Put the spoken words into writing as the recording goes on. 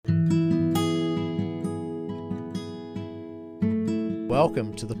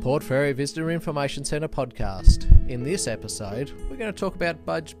Welcome to the Port Fairy Visitor Information Centre podcast. In this episode, we're going to talk about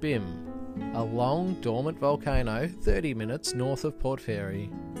Budj Bim, a long dormant volcano 30 minutes north of Port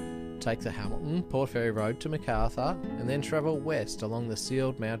Fairy. Take the Hamilton Port Fairy Road to Macarthur and then travel west along the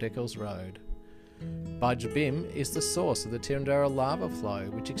sealed Mount Eccles Road. Budj Bim is the source of the Tirrandurra lava flow,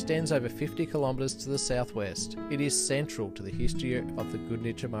 which extends over 50 kilometres to the southwest. It is central to the history of the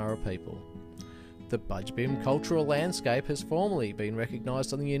Gunditjmara people. The Budj Bim cultural landscape has formally been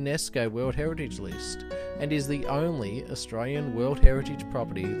recognised on the UNESCO World Heritage List and is the only Australian World Heritage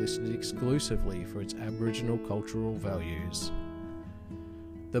property listed exclusively for its Aboriginal cultural values.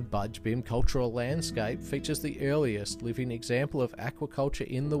 The Budj Bim cultural landscape features the earliest living example of aquaculture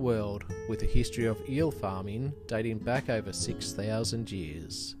in the world, with a history of eel farming dating back over 6,000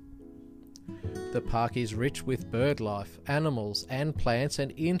 years. The park is rich with bird life, animals and plants,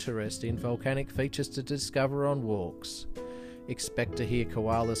 and interesting volcanic features to discover on walks. Expect to hear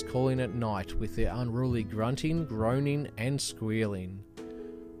koalas calling at night with their unruly grunting, groaning and squealing.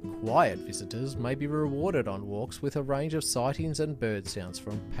 Quiet visitors may be rewarded on walks with a range of sightings and bird sounds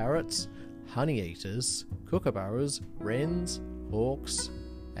from parrots, honeyeaters, kookaburras, wrens, hawks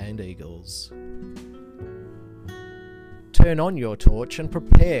and eagles. Turn on your torch and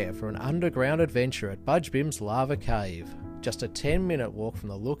prepare for an underground adventure at Budj Bim's Lava Cave. Just a 10-minute walk from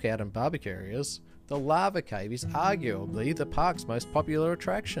the lookout and barbecue areas, the Lava Cave is arguably the park's most popular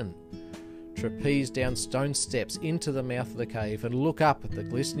attraction. Trapeze down stone steps into the mouth of the cave and look up at the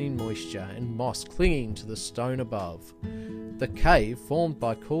glistening moisture and moss clinging to the stone above. The cave, formed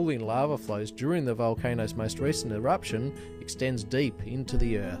by cooling lava flows during the volcano's most recent eruption, extends deep into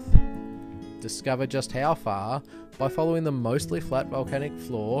the earth. Discover just how far by following the mostly flat volcanic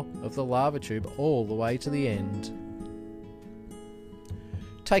floor of the lava tube all the way to the end.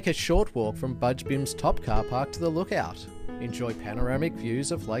 Take a short walk from Budj Bim's top car park to the lookout. Enjoy panoramic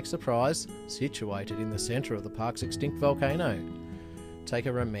views of Lake Surprise, situated in the centre of the park's extinct volcano. Take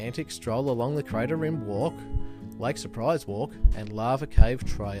a romantic stroll along the Crater Rim Walk, Lake Surprise Walk and Lava Cave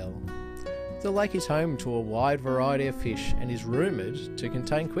Trail. The lake is home to a wide variety of fish and is rumoured to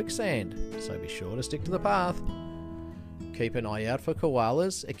contain quicksand, so be sure to stick to the path. Keep an eye out for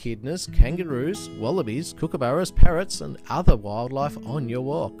koalas, echidnas, kangaroos, wallabies, kookaburras, parrots and other wildlife on your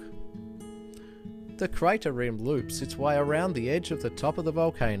walk. The Crater Rim Loop sits way around the edge of the top of the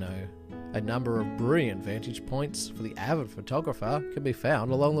volcano. A number of brilliant vantage points for the avid photographer can be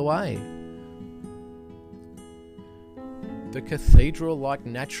found along the way. The cathedral-like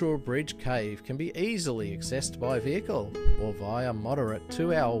Natural Bridge Cave can be easily accessed by vehicle or via a moderate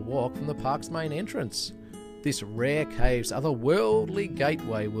 2-hour walk from the park's main entrance. This rare cave's otherworldly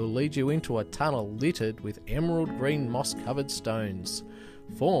gateway will lead you into a tunnel littered with emerald green moss-covered stones.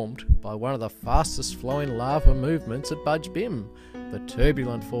 Formed by one of the fastest flowing lava movements at Budj Bim, the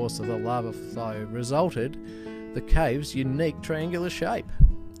turbulent force of the lava flow resulted the cave's unique triangular shape.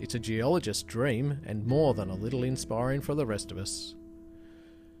 It's a geologist's dream and more than a little inspiring for the rest of us.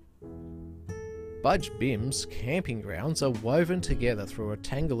 Budj Bim's camping grounds are woven together through a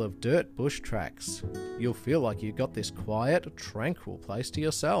tangle of dirt bush tracks. You'll feel like you've got this quiet, tranquil place to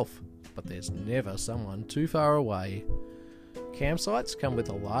yourself, but there's never someone too far away. Campsites come with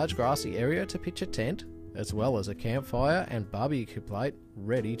a large grassy area to pitch a tent, as well as a campfire and barbecue plate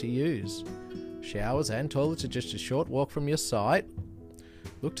ready to use. Showers and toilets are just a short walk from your site.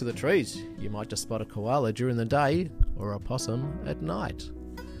 Look to the trees, you might just spot a koala during the day or a possum at night.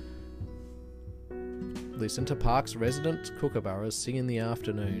 Listen to park's resident kookaburras sing in the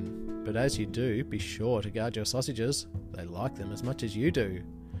afternoon, but as you do, be sure to guard your sausages, they like them as much as you do.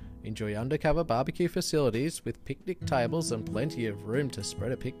 Enjoy undercover barbecue facilities with picnic tables and plenty of room to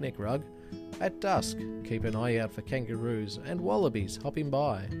spread a picnic rug. At dusk, keep an eye out for kangaroos and wallabies hopping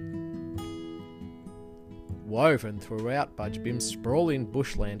by. Woven throughout Budj Bim's sprawling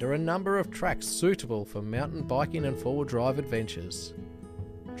bushland are a number of tracks suitable for mountain biking and four-wheel drive adventures.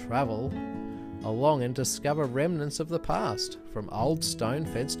 Travel along and discover remnants of the past, from old stone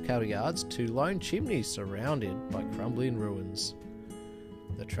fenced cattle to lone chimneys surrounded by crumbling ruins.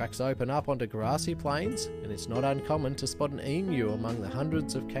 The tracks open up onto grassy plains, and it's not uncommon to spot an emu among the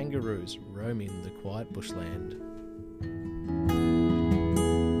hundreds of kangaroos roaming the quiet bushland.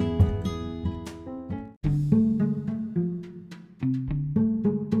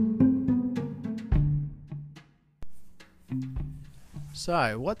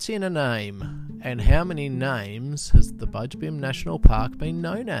 So, what's in a name? And how many names has the Budj Bim National Park been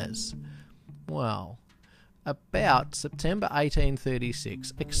known as? Well, about September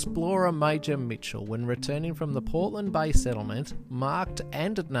 1836, explorer Major Mitchell, when returning from the Portland Bay settlement, marked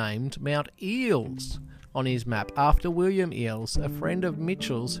and named Mount Eels on his map after William Eales, a friend of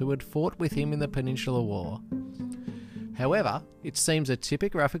Mitchell's who had fought with him in the Peninsular War. However, it seems a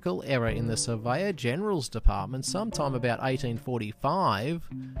typographical error in the Surveyor General's Department sometime about 1845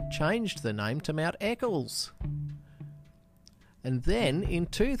 changed the name to Mount Eccles. And then, in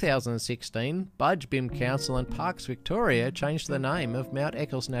 2016, Budge Bim Council and Parks Victoria changed the name of Mount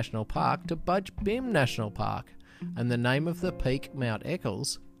Eccles National Park to Budge Bim National Park, and the name of the peak Mount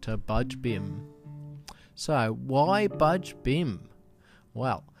Eccles to Budge Bim. So, why Budge Bim?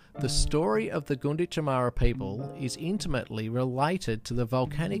 Well, the story of the Gunditjmara people is intimately related to the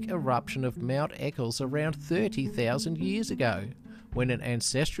volcanic eruption of Mount Eccles around 30,000 years ago, when an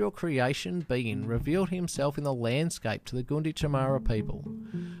ancestral creation being revealed himself in the landscape to the Gunditjmara people.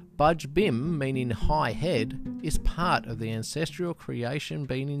 Budge Bim, meaning high head, is part of the ancestral creation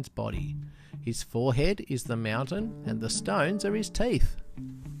being's body. His forehead is the mountain, and the stones are his teeth.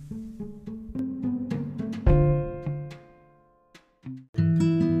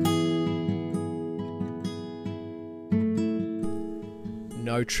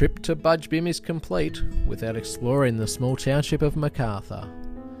 No trip to Budge Bim is complete without exploring the small township of Macarthur.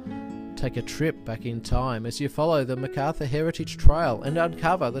 Take a trip back in time as you follow the Macarthur Heritage Trail and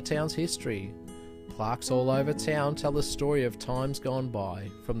uncover the town's history. Plaques all over town tell the story of times gone by,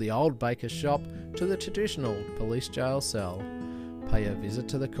 from the old baker's shop to the traditional police jail cell. Pay a visit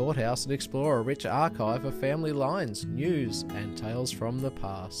to the courthouse and explore a rich archive of family lines, news and tales from the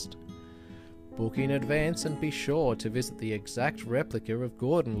past. Book in advance and be sure to visit the exact replica of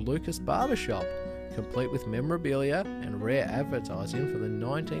Gordon Lucas Barbershop, complete with memorabilia and rare advertising from the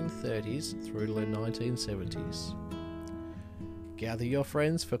 1930s through to the 1970s. Gather your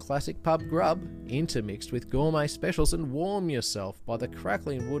friends for classic pub grub, intermixed with gourmet specials, and warm yourself by the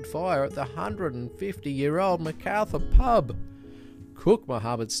crackling wood fire at the 150-year-old Macarthur pub. Cook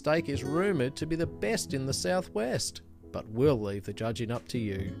Mohammed steak is rumoured to be the best in the southwest, but we'll leave the judging up to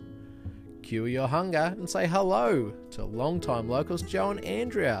you. Cure your hunger and say hello to long-time locals Joe and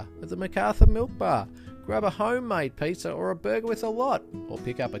Andrea at the Macarthur Milk Bar. Grab a homemade pizza or a burger with a lot, or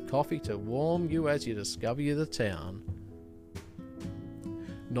pick up a coffee to warm you as you discover the town.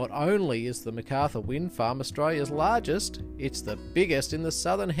 Not only is the Macarthur Wind Farm Australia's largest, it's the biggest in the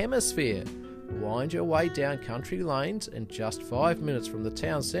Southern Hemisphere. Wind your way down country lanes and just 5 minutes from the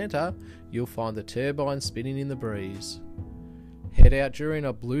town centre, you'll find the turbine spinning in the breeze. Head out during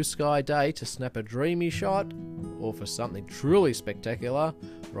a blue sky day to snap a dreamy shot, or for something truly spectacular,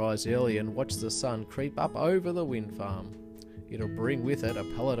 rise early and watch the sun creep up over the wind farm. It'll bring with it a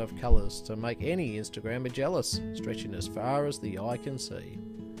palette of colours to make any Instagrammer jealous, stretching as far as the eye can see.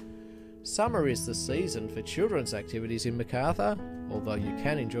 Summer is the season for children's activities in Macarthur, although you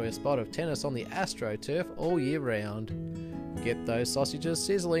can enjoy a spot of tennis on the AstroTurf all year round. Get those sausages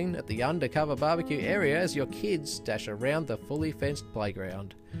sizzling at the undercover barbecue area as your kids dash around the fully fenced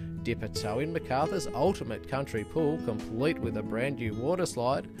playground. Dip a toe in Macarthur's ultimate country pool, complete with a brand new water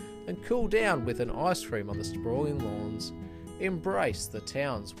slide, and cool down with an ice cream on the sprawling lawns. Embrace the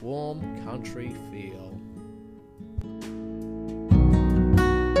town's warm country feel.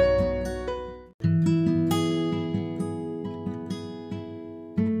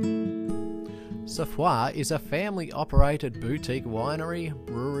 Safwa is a family-operated boutique winery,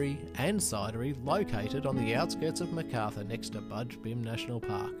 brewery and cidery located on the outskirts of Macarthur next to Budge Bim National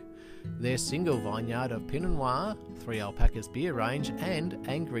Park. Their single vineyard of Pinot Noir, Three Alpacas beer range and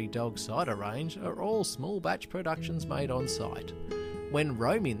Angry Dog cider range are all small batch productions made on site. When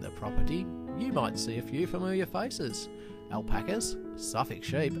roaming the property, you might see a few familiar faces: alpacas, Suffolk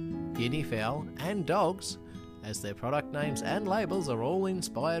sheep, guinea fowl and dogs, as their product names and labels are all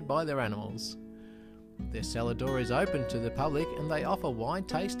inspired by their animals. Their cellar door is open to the public and they offer wine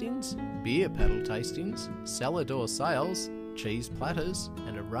tastings, beer paddle tastings, cellar door sales, cheese platters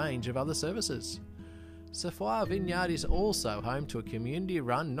and a range of other services. Safwa Vineyard is also home to a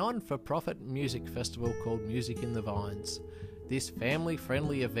community-run non-for-profit music festival called Music in the Vines. This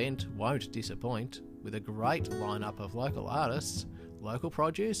family-friendly event won't disappoint, with a great lineup of local artists, local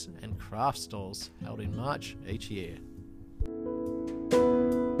produce and craft stalls held in March each year.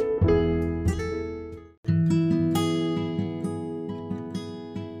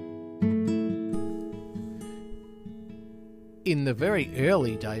 In the very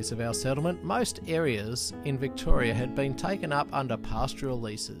early days of our settlement, most areas in Victoria had been taken up under pastoral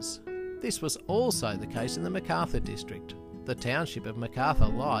leases. This was also the case in the Macarthur district. The township of Macarthur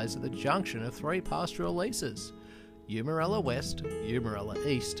lies at the junction of three pastoral leases: Eumerella West, Eumerella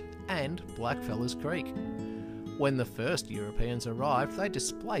East and Blackfellas Creek. When the first Europeans arrived, they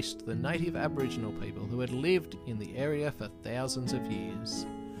displaced the native Aboriginal people who had lived in the area for thousands of years.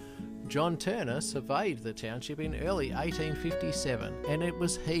 John Turner surveyed the township in early 1857, and it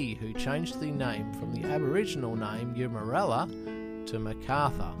was he who changed the name from the Aboriginal name Eumerella to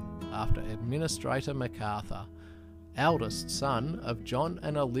Macarthur, after Administrator Macarthur, eldest son of John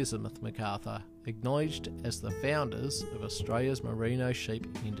and Elizabeth Macarthur, acknowledged as the founders of Australia's merino sheep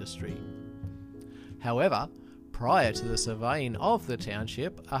industry. However, prior to the surveying of the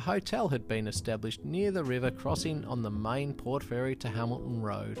township, a hotel had been established near the river crossing on the main Port Fairy to Hamilton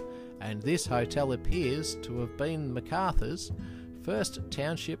Road, and this hotel appears to have been Macarthur's first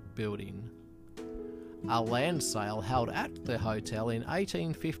township building. A land sale held at the hotel in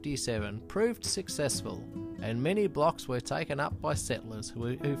 1857 proved successful, and many blocks were taken up by settlers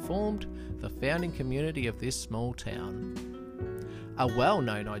who formed the founding community of this small town. A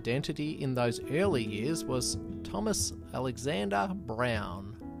well-known identity in those early years was Thomas Alexander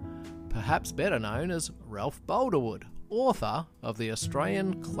Brown, perhaps better known as Ralph Boulderwood, author of the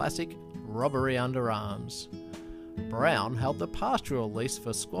Australian classic Robbery Under Arms. Brown held the pastoral lease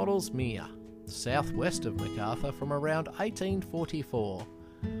for Squattles Mere, southwest of Macarthur, from around 1844.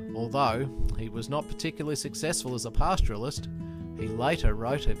 Although he was not particularly successful as a pastoralist, he later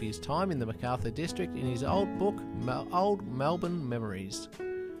wrote of his time in the Macarthur district in his old book, Old Melbourne Memories.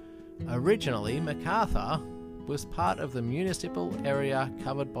 Originally, Macarthur was part of the municipal area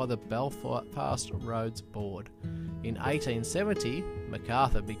covered by the Belfast Roads Board. In 1870,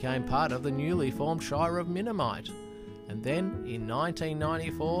 Macarthur became part of the newly formed Shire of Mennonite, and then in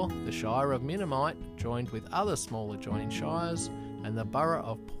 1994, the Shire of Mennonite joined with other small adjoining shires and the borough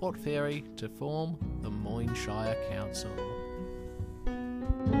of Port Fairy to form the Moyne Shire Council.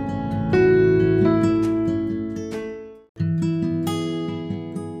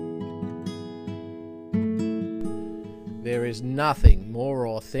 There is nothing more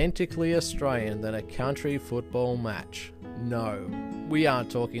authentically Australian than a country football match. No, we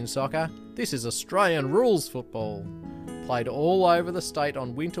aren't talking soccer. This is Australian rules football. Played all over the state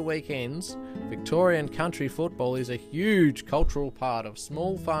on winter weekends, Victorian country football is a huge cultural part of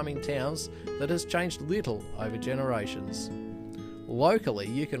small farming towns that has changed little over generations. Locally,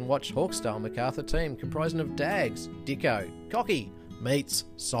 you can watch Hawkesdale Macarthur team comprising of Dags, Dicko, Cocky, Meats,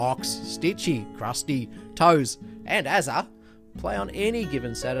 Socks, Stitchy, Krusty, Toes and Azza play on any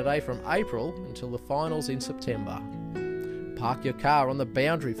given Saturday from April until the finals in September. Park your car on the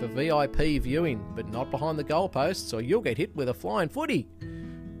boundary for VIP viewing, but not behind the goalposts or you'll get hit with a flying footy.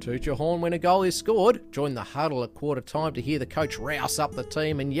 Toot your horn when a goal is scored, join the huddle at quarter time to hear the coach rouse up the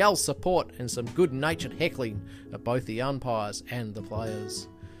team and yell support and some good-natured heckling of both the umpires and the players.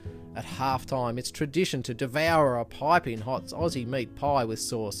 At half-time, it's tradition to devour a piping hot Aussie meat pie with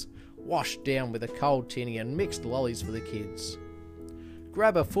sauce, washed down with a cold tinny and mixed lollies for the kids.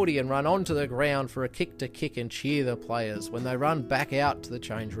 Grab a footy and run onto the ground for a kick to kick and cheer the players when they run back out to the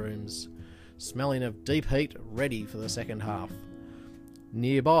change rooms, smelling of deep heat, ready for the second half.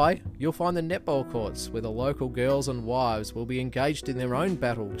 Nearby, you'll find the netball courts where the local girls and wives will be engaged in their own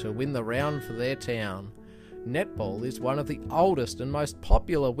battle to win the round for their town. Netball is one of the oldest and most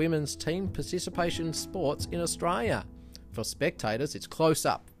popular women's team participation sports in Australia. For spectators, it's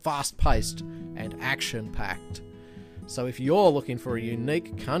close-up, fast-paced and action-packed. So if you're looking for a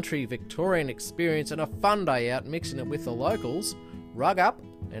unique country Victorian experience and a fun day out mixing it with the locals, rug up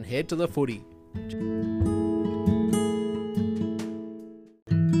and head to the footy.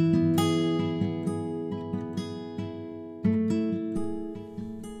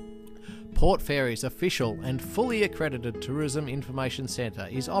 Port Fairy's official and fully accredited tourism information centre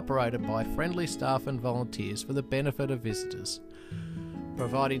is operated by friendly staff and volunteers for the benefit of visitors.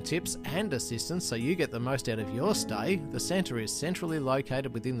 Providing tips and assistance so you get the most out of your stay, the centre is centrally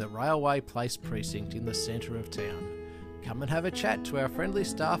located within the Railway Place precinct in the centre of town. Come and have a chat to our friendly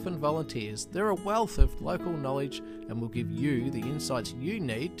staff and volunteers. They're a wealth of local knowledge and will give you the insights you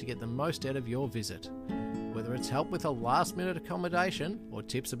need to get the most out of your visit. Whether it's help with a last-minute accommodation or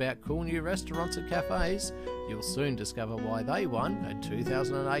tips about cool new restaurants and cafes, you'll soon discover why they won a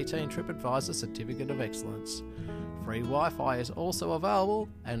 2018 TripAdvisor Certificate of Excellence. Free Wi-Fi is also available,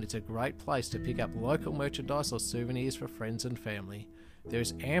 and it's a great place to pick up local merchandise or souvenirs for friends and family. There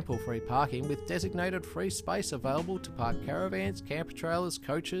is ample free parking with designated free space available to park caravans, camper trailers,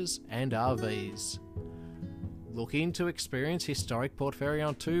 coaches and RVs. Looking to experience historic Port Fairy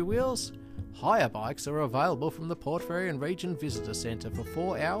on two wheels? Hire bikes are available from the Port Fairy and Region Visitor Centre for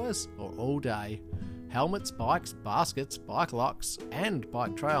 4 hours or all day. Helmets, bikes, baskets, bike locks and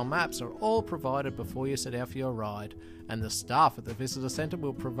bike trail maps are all provided before you set out for your ride, and the staff at the Visitor Centre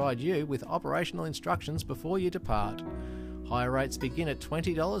will provide you with operational instructions before you depart. Hire rates begin at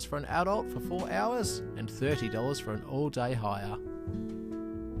 $20 for an adult for 4 hours and $30 for an all-day hire.